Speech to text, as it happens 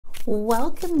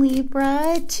Welcome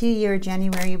Libra to your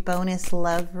January bonus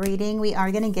love reading. We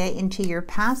are going to get into your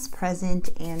past, present,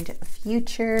 and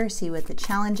future, see what the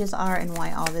challenges are and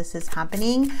why all this is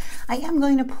happening. I am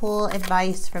going to pull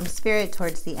advice from Spirit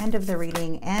towards the end of the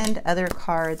reading and other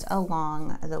cards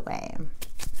along the way.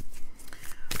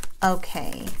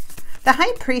 Okay. The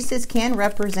High Priestess can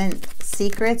represent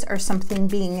secrets or something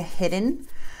being hidden.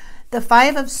 The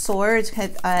Five of Swords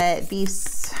could be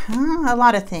a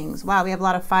lot of things. Wow, we have a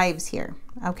lot of fives here.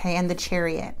 Okay, and the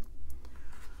Chariot.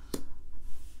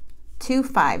 Two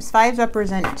fives. Fives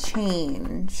represent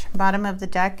change. Bottom of the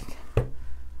deck,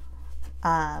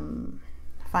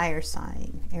 fire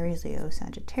sign. Aries, Leo,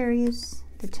 Sagittarius,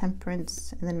 the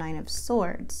Temperance, and the Nine of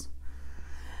Swords.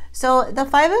 So the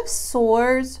Five of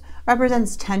Swords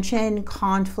represents tension,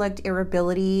 conflict,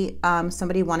 irritability,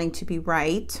 somebody wanting to be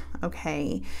right,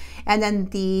 okay? And then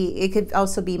it could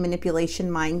also be manipulation,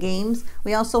 mind games.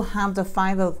 We also have the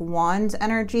Five of Wands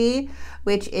energy,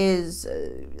 which is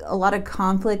a lot of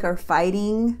conflict or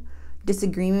fighting,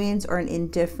 disagreements, or an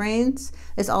indifference.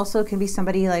 This also can be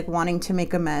somebody like wanting to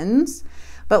make amends.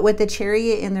 But with the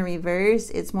Chariot in the reverse,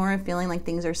 it's more a feeling like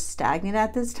things are stagnant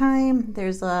at this time.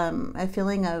 There's a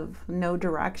feeling of no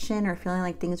direction or feeling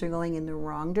like things are going in the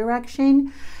wrong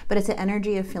direction. But it's an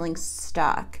energy of feeling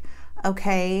stuck.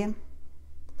 Okay?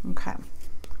 Okay.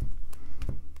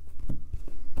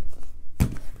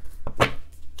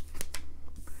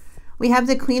 We have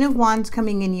the Queen of Wands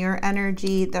coming in your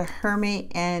energy, the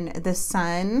Hermit and the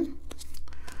Sun,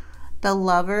 the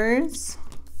Lovers,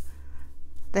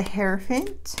 the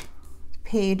Hierophant,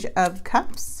 Page of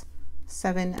Cups,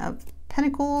 Seven of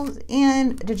Pentacles,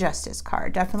 and the Justice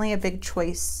card. Definitely a big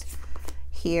choice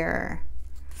here.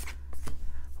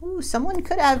 Ooh, someone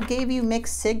could have gave you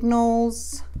mixed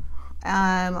signals,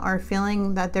 or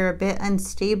feeling that they're a bit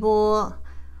unstable,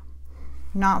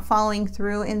 not following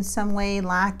through in some way,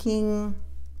 lacking.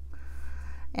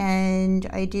 And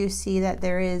I do see that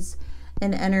there is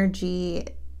an energy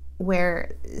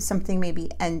where something may be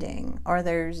ending, or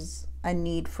there's a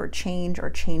need for change or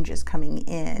changes coming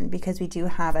in, because we do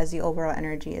have, as the overall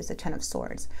energy is the Ten of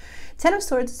Swords. Ten of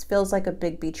Swords feels like a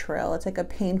big betrayal. It's like a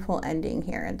painful ending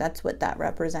here, and that's what that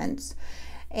represents.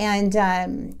 And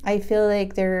I feel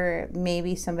like there may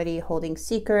be somebody holding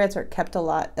secrets or kept a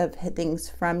lot of things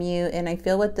from you. And I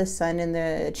feel with the Sun, and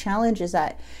the challenge is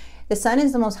that the Sun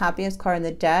is the most happiest card in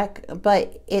the deck,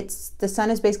 but the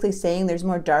Sun is basically saying there's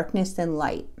more darkness than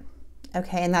light.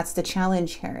 Okay, and that's the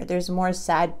challenge here. There's more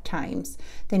sad times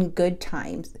than good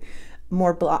times,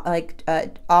 more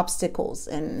obstacles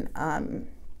and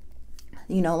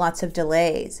you know, lots of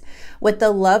delays. What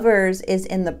the Lovers is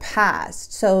in the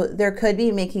past, so there could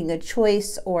be making a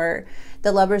choice, or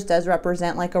the Lovers does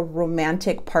represent like a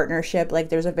romantic partnership, like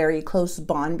there's a very close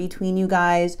bond between you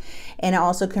guys, and it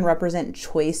also can represent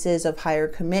choices of higher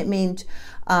commitment,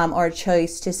 or a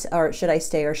choice to, or should I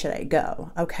stay or should I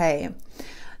go? Okay.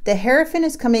 The Hierophant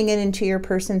is coming into your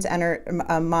person's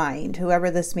mind, whoever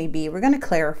this may be. We're going to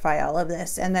clarify all of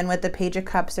this. And then with the Page of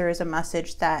Cups, there is a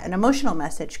message, an emotional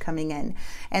message coming in.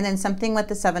 And then something with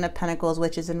the Seven of Pentacles,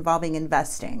 which is involving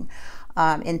investing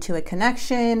into a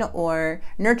connection, or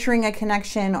nurturing a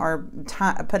connection, or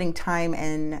putting time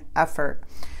and effort.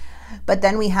 But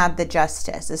then we have the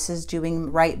Justice. This is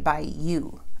doing right by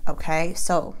you. Okay,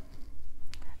 so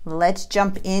let's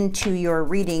jump into your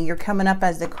reading. You're coming up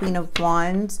as the Queen of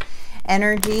Wands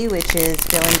energy, which is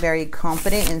feeling very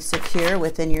confident and secure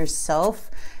within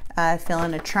yourself,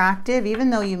 feeling attractive,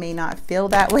 even though you may not feel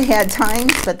that way at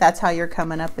times, but that's how you're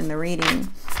coming up in the reading.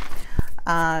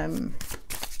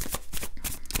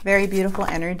 Very beautiful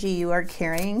energy you are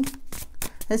carrying.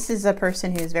 This is a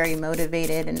person who's very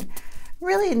motivated, and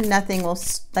really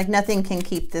nothing can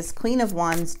keep this Queen of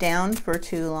Wands down for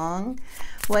too long.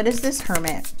 What is this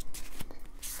Hermit?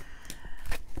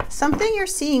 Something you're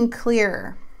seeing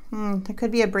clear. There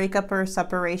could be a breakup or a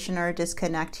separation or a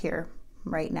disconnect here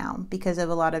right now because of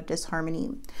a lot of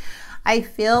disharmony. I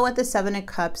feel with the Seven of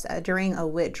Cups, during a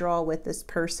withdrawal with this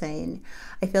person,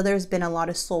 I feel there's been a lot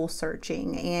of soul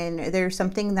searching, and there's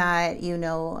something that, you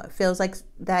know, feels like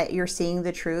that you're seeing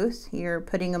the truth. You're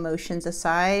putting emotions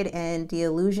aside, and the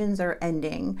illusions are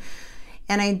ending.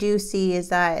 And I do see is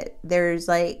that there's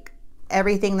like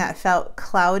everything that felt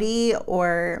cloudy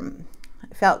or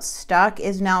felt stuck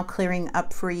is now clearing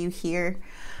up for you here,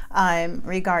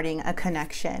 regarding a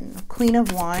connection. Queen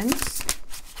of Wands.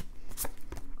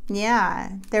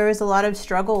 Yeah, there was a lot of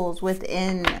struggles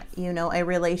within, you know, a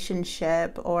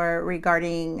relationship or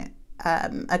regarding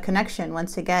a connection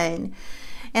once again.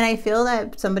 And I feel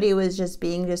that somebody was just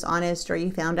being dishonest, or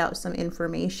you found out some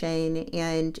information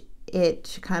and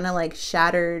it kind of like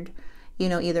shattered, you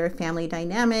know, either a family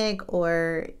dynamic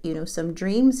or, you know, some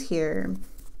dreams here.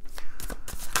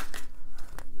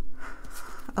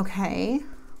 Okay.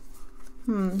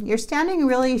 You're standing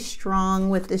really strong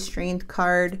with the Strength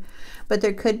card, but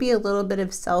there could be a little bit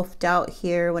of self-doubt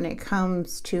here when it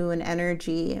comes to an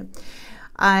energy.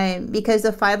 Because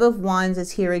the Five of Wands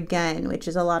is here again, which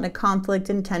is a lot of conflict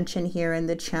and tension here in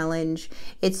the challenge.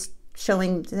 It's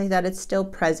showing that it's still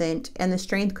present. And the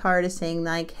Strength card is saying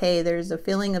like, hey, there's a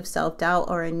feeling of self-doubt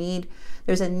or a need.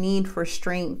 There's a need for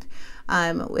strength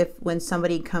when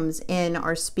somebody comes in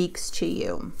or speaks to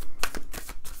you.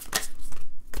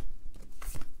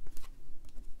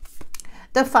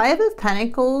 The Five of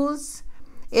Pentacles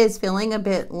is feeling a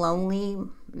bit lonely,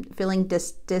 feeling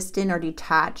distant or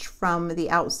detached from the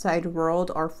outside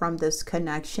world or from this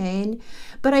connection.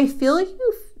 But I feel like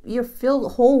you feel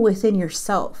whole within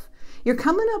yourself. You're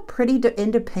coming up pretty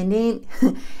independent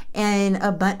and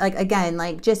like, again,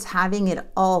 like just having it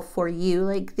all for you.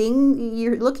 Like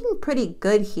you're looking pretty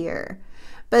good here.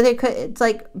 But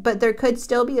there could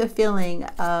still be a feeling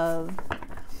of,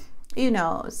 you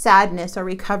know, sadness or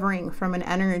recovering from an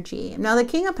energy. Now the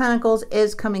King of Pentacles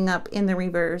is coming up in the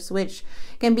reverse, which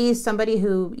can be somebody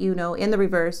who, you know, in the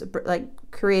reverse, like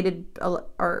created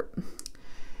or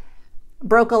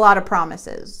broke a lot of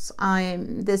promises.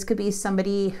 This could be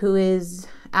somebody who is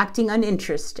acting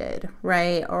uninterested,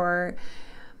 right? Or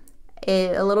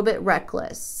a little bit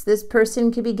reckless. This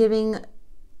person could be giving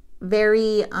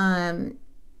very,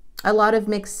 a lot of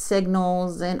mixed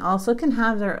signals, and also can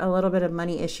have a little bit of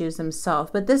money issues themselves.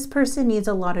 But this person needs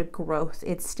a lot of growth.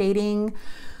 It's stating,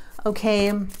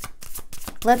 okay,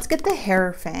 let's get the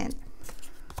Hierophant.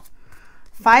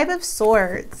 Five of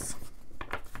Swords.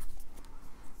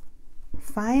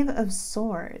 Five of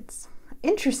Swords.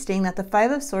 Interesting that the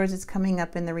Five of Swords is coming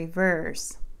up in the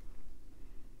reverse.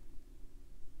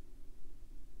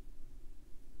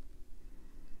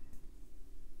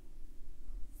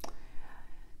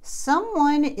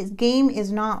 Someone's game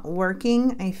is not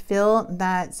working. I feel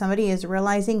that somebody is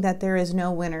realizing that there is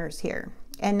no winners here.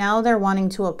 And now they're wanting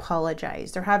to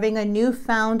apologize. They're having a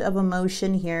newfound of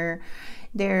emotion here.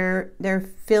 They're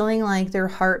feeling like their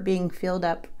heart being filled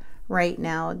up right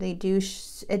now.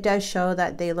 It does show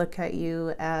that they look at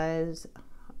you as,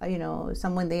 you know,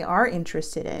 someone they are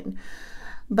interested in.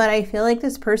 But I feel like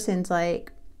this person's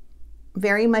like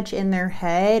very much in their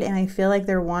head, and I feel like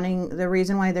they're wanting, the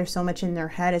reason why they're so much in their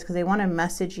head is because they want to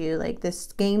message you like,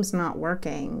 this game's not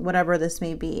working, whatever this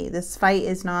may be. This fight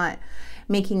is not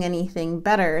making anything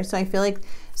better. So I feel like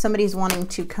somebody's wanting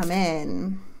to come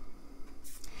in.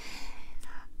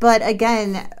 But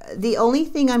again, the only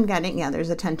thing I'm getting, yeah, there's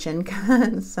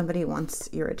attention. Somebody wants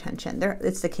your attention.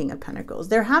 It's the King of Pentacles.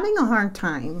 They're having a hard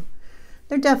time.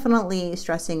 They're definitely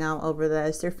stressing out over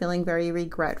this. They're feeling very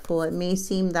regretful. It may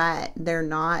seem that they're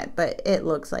not, but it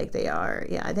looks like they are.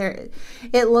 Yeah,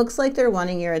 it looks like they're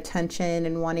wanting your attention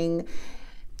and wanting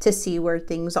to see where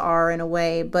things are in a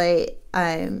way. But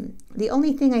the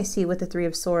only thing I see with the Three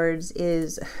of Swords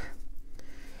is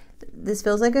this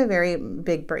feels like a very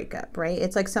big breakup, right?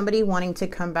 It's like somebody wanting to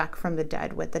come back from the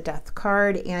dead with the Death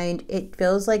card, and it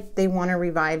feels like they want to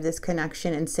revive this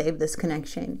connection and save this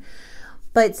connection.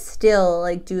 But still,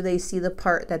 like, do they see the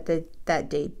part that they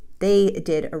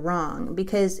did wrong?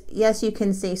 Because yes, you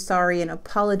can say sorry and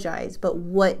apologize, but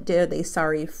what are they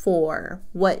sorry for?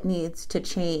 What needs to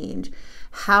change?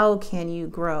 How can you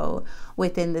grow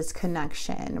within this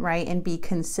connection, right? And be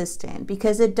consistent,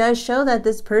 because it does show that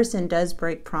this person does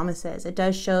break promises. It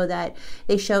does show that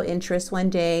they show interest one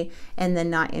day and then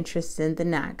not interested the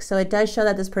next. So it does show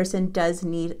that this person does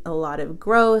need a lot of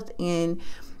growth and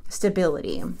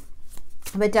stability.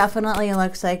 But definitely it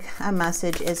looks like a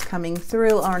message is coming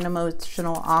through, or an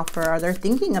emotional offer, or they're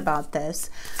thinking about this.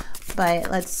 But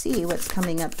let's see what's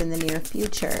coming up in the near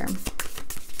future.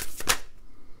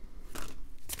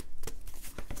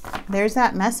 There's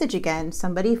that message again.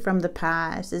 Somebody from the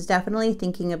past is definitely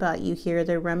thinking about you here.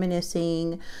 They're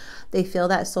reminiscing. They feel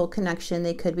that soul connection.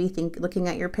 They could be looking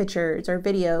at your pictures or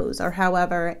videos or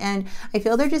however. And I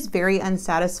feel they're just very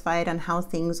unsatisfied on how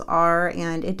things are.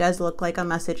 And it does look like a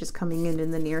message is coming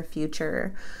in the near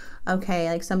future. Okay,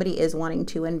 like somebody is wanting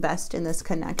to invest in this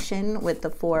connection with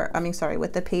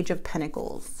with the Page of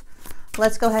Pentacles.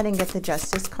 Let's go ahead and get the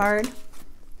Justice card.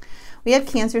 We have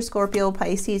Cancer, Scorpio,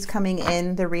 Pisces coming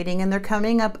in the reading, and they're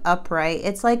coming up upright.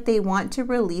 It's like they want to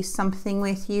release something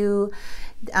with you.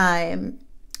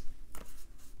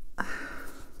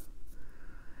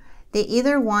 They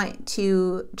either want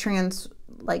to transform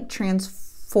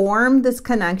this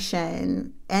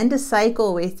connection, end a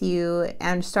cycle with you,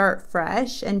 and start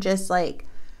fresh, and just like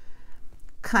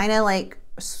kind of like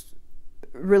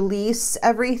release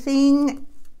everything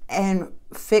and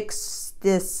fix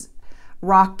this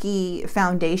rocky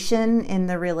foundation in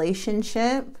the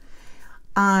relationship.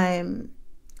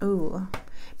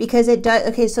 Because it does.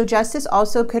 Okay, so justice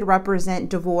also could represent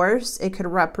divorce. It could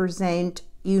represent,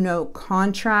 you know,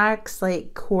 contracts,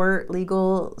 like court,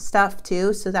 legal stuff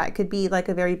too. So that could be like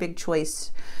a very big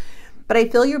choice. But I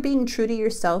feel you're being true to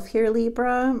yourself here,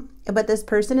 Libra. But this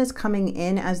person is coming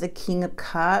in as the King of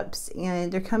Cups,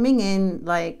 and they're coming in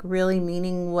like really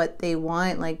meaning what they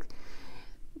want. Like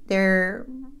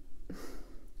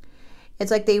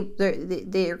it's like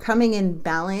they're coming in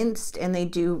balanced, and they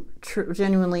do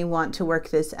genuinely want to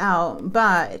work this out.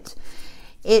 But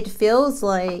it feels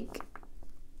like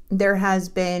there has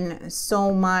been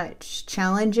so much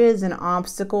challenges and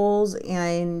obstacles,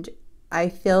 and I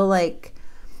feel like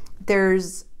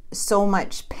there's so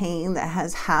much pain that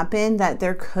has happened that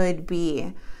there could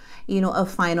be, you know, a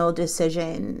final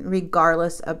decision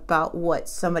regardless about what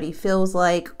somebody feels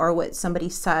like or what somebody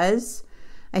says.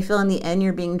 I feel in the end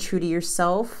you're being true to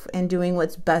yourself and doing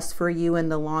what's best for you in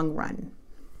the long run.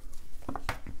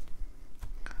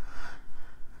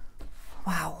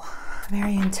 Wow,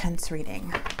 very intense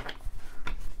reading.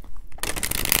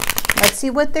 Let's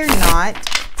see what they're not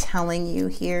telling you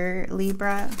here,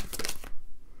 Libra.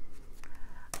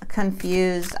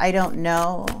 Confused, I don't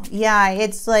know. Yeah,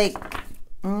 it's like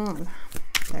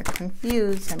they're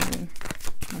confused. I mean,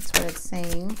 that's what it's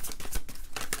saying.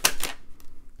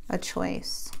 A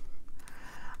choice.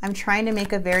 I'm trying to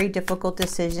make a very difficult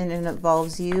decision, and it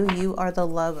involves you. You are the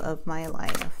love of my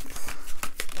life.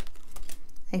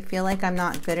 I feel like I'm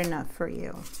not good enough for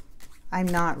you. I'm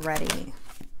not ready.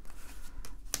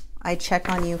 I check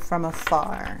on you from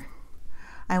afar.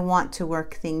 I want to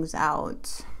work things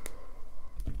out.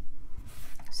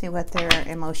 See what their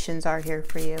emotions are here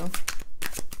for you.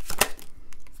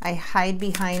 I hide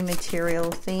behind material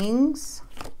things.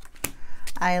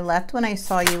 I left when I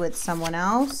saw you with someone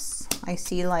else. I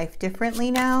see life differently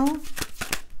now.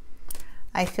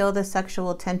 I feel the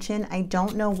sexual tension. I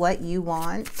don't know what you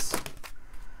want.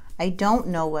 I don't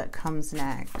know what comes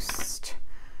next.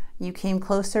 You came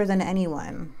closer than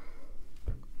anyone.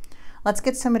 Let's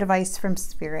get some advice from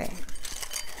Spirit.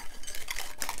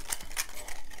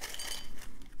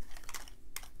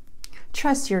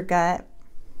 Trust your gut.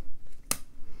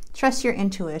 Trust your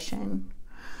intuition.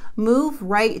 Move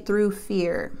right through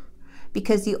fear,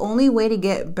 because the only way to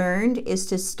get burned is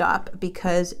to stop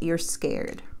because you're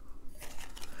scared.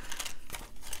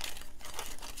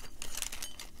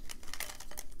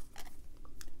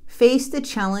 Face the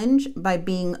challenge by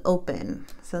being open.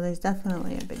 So there's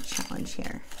definitely a big challenge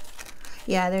here.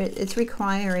 Yeah, it's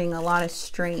requiring a lot of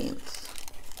strength,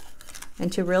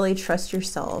 and to really trust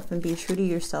yourself and be true to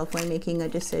yourself when making a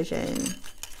decision.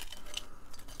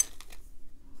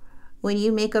 When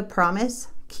you make a promise,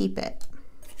 keep it.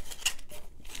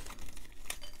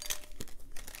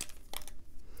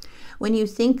 When you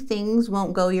think things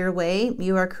won't go your way,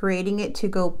 you are creating it to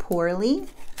go poorly.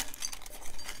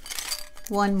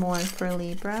 One more for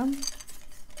Libra.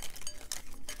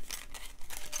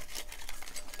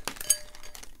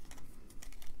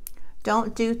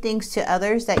 Don't do things to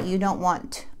others that you don't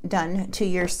want done to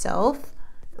yourself.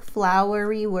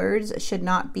 Flowery words should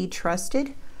not be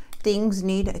trusted. Things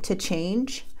need to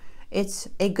change. It's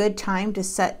a good time to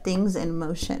set things in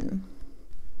motion.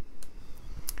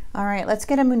 All right, let's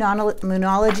get a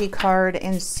Moonology card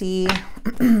and see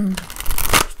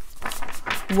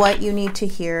what you need to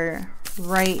hear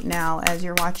right now as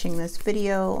you're watching this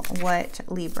video, what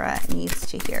Libra needs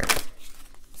to hear.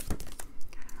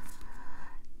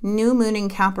 New moon in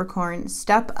Capricorn,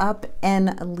 step up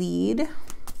and lead.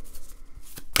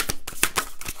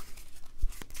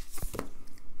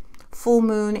 Full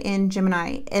moon in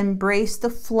Gemini, embrace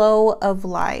the flow of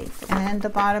life. And the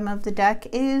bottom of the deck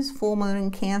is full moon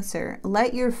in Cancer.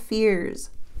 Let your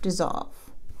fears dissolve.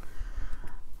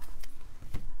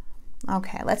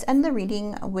 Okay, let's end the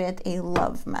reading with a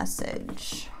love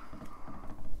message.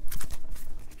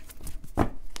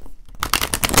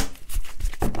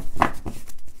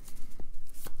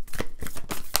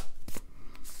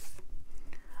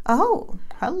 Oh,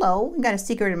 hello. We got a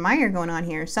secret admirer going on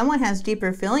here. Someone has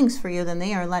deeper feelings for you than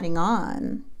they are letting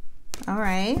on. All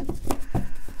right.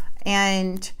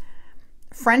 And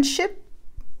friendship,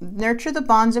 nurture the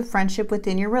bonds of friendship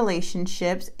within your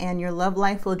relationships, and your love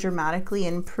life will dramatically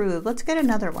improve. Let's get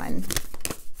another one.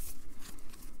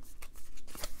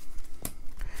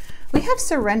 We have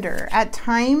surrender. At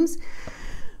times,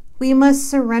 we must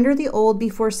surrender the old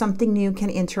before something new can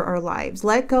enter our lives.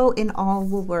 Let go and all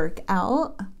will work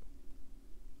out.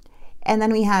 And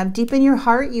then we have deep in your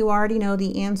heart, you already know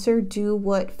the answer. Do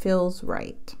what feels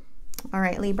right. All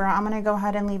right, Libra, I'm going to go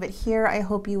ahead and leave it here. I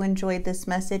hope you enjoyed this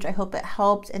message. I hope it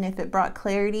helped. And if it brought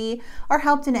clarity or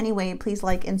helped in any way, please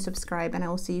like and subscribe. And I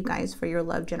will see you guys for your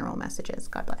love general messages.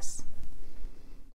 God bless.